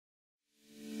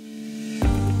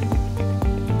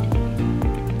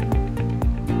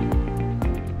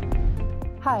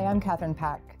I'm Kathryn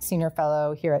Paik, Senior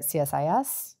Fellow here at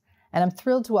CSIS, and I'm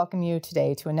thrilled to welcome you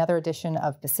today to another edition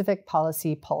of Pacific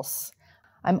Policy Pulse.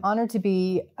 I'm honored to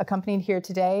be accompanied here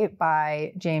today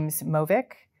by James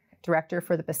Movick, Director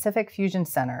for the Pacific Fusion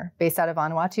Center, based out of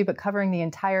Vanuatu, but covering the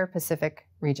entire Pacific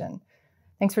region.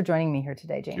 Thanks for joining me here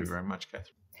today, James. Thank you very much,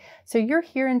 Kathryn. So you're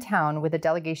here in town with a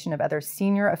delegation of other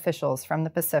senior officials from the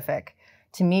Pacific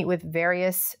to meet with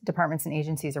various departments and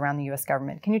agencies around the U.S.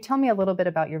 government. Can you tell me a little bit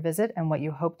about your visit and what you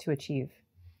hope to achieve?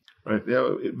 Right.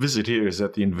 The visit here is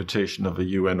at the invitation of a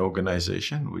UN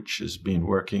organization which has been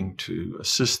working to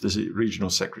assist the regional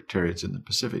secretariats in the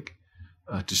Pacific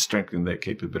to strengthen their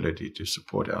capability to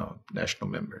support our national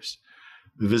members.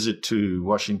 The visit to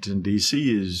Washington, D.C.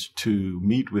 is to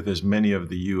meet with as many of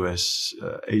the U.S.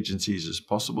 Agencies as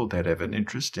possible that have an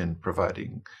interest in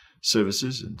providing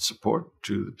services and support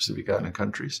to the Pacific Island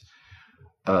countries,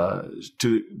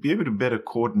 to be able to better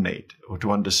coordinate or to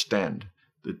understand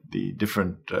the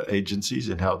different agencies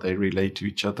and how they relate to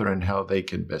each other and how they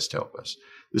can best help us.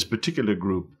 This particular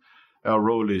group, our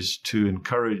role is to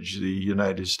encourage the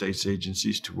United States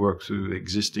agencies to work through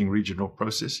existing regional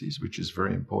processes, which is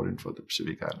very important for the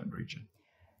Pacific Island region.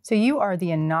 So you are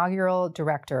the inaugural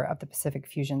director of the Pacific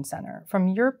Fusion Center. From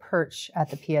your perch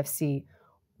at the PFC,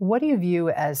 what do you view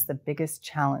as the biggest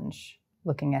challenge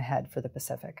looking ahead for the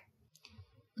Pacific?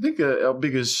 I think our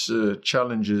biggest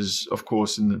challenge is, of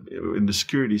course, in the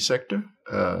security sector.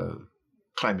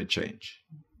 Climate change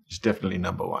is definitely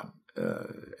number one.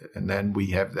 And then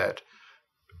we have that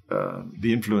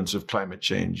the influence of climate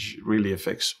change really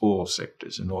affects all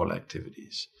sectors and all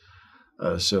activities.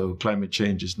 So climate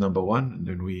change is number one. And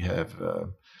then we have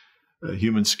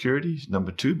human security is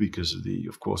number two, because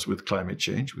of course, with climate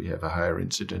change, we have a higher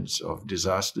incidence of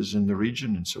disasters in the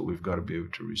region. And so we've got to be able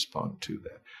to respond to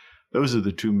that. Those are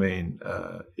the two main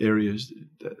areas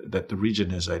that the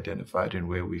region has identified and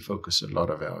where we focus a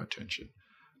lot of our attention.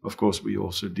 Of course, we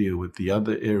also deal with the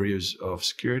other areas of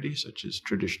security, such as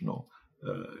traditional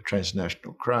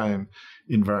transnational crime,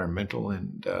 environmental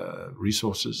and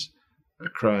resources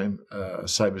crime,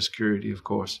 cybersecurity, of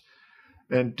course.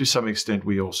 And to some extent,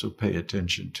 we also pay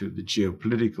attention to the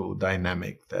geopolitical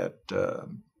dynamic that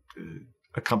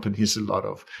accompanies a lot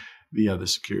of the other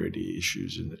security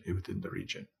issues within the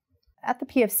region. At the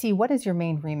PFC, what is your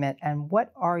main remit and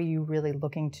what are you really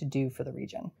looking to do for the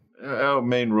region? Our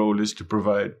main role is to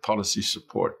provide policy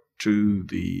support to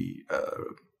the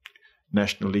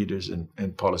national leaders and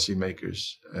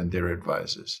policymakers and their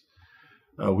advisors.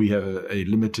 We have a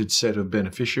limited set of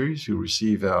beneficiaries who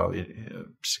receive our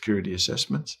security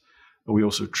assessments. We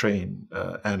also train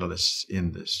analysts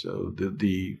in this. So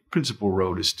the principal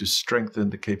role is to strengthen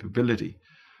the capability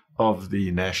of the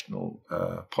national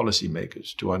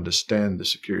policymakers to understand the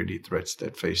security threats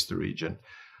that face the region.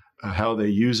 How they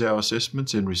use our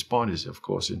assessments and respond is, of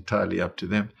course, entirely up to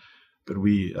them. But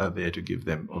we are there to give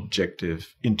them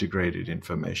objective, integrated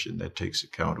information that takes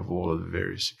account of all of the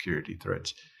various security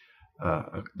threats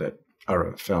that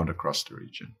are found across the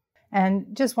region.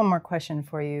 And just one more question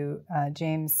for you,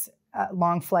 James.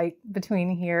 Long flight between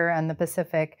here and the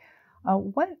Pacific.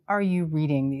 What are you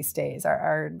reading these days?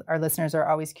 Our listeners are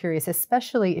always curious,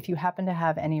 especially if you happen to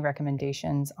have any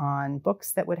recommendations on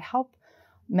books that would help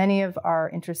many of our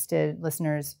interested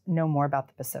listeners know more about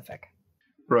the Pacific.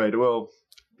 Right. Well,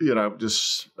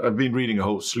 I've been reading a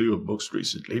whole slew of books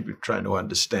recently, but trying to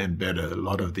understand better a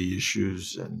lot of the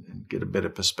issues and get a better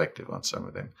perspective on some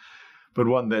of them. But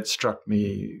one that struck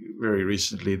me very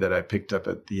recently that I picked up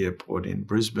at the airport in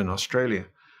Brisbane, Australia,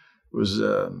 was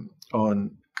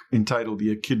entitled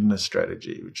The Echidna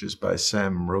Strategy, which is by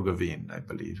Sam Roggeveen, I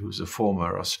believe, who's a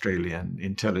former Australian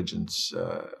intelligence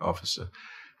officer.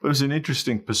 It was an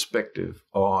interesting perspective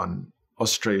on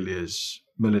Australia's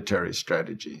military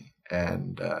strategy,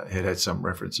 and it had some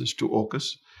references to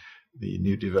AUKUS, the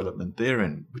new development there,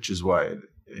 and which is why it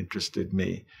interested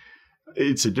me.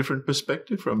 It's a different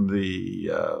perspective from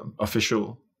the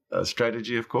official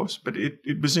strategy, of course, but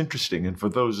it was interesting. And for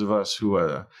those of us who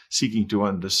are seeking to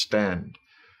understand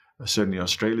certainly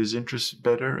Australia's interests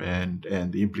better and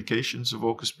the implications of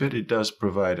AUKUS better, it does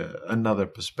provide another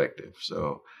perspective.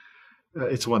 So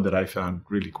it's one that I found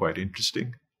really quite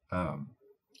interesting.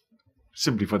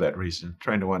 Simply for that reason,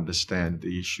 trying to understand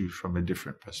the issue from a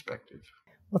different perspective.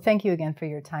 Well, thank you again for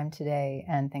your time today,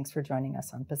 and thanks for joining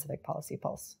us on Pacific Policy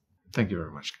Pulse. Thank you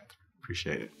very much, Kathryn.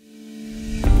 Appreciate it.